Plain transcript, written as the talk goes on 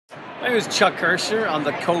My name is Chuck Kerchner. I'm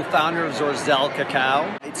the co-founder of Zorzal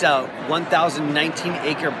Cacao. It's a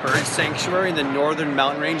 1,019-acre bird sanctuary in the northern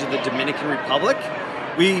mountain range of the Dominican Republic.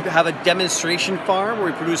 We have a demonstration farm where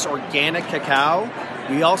we produce organic cacao.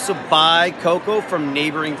 We also buy cocoa from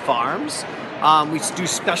neighboring farms. We do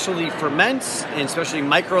specialty ferments and specialty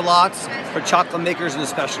micro lots for chocolate makers in the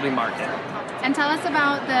specialty market. And tell us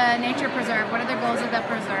about the Nature Preserve. What are the goals of the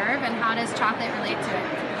preserve and how does chocolate relate to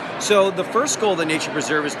it? So the first goal of the Nature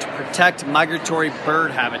Preserve is to protect migratory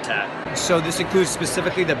bird habitat. So this includes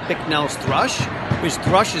specifically the Bicknell's thrush, which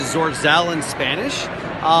thrush is Zorzal in Spanish.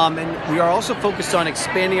 And we are also focused on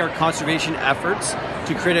expanding our conservation efforts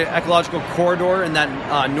to create an ecological corridor in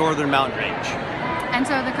that northern mountain range. And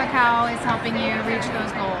so the cacao is helping you reach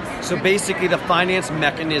those goals. So basically the finance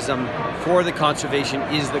mechanism for the conservation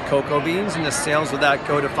is the cocoa beans, and the sales of that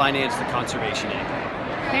go to finance the conservation aid.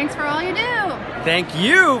 Thanks for all you do. Thank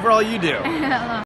you for all you do.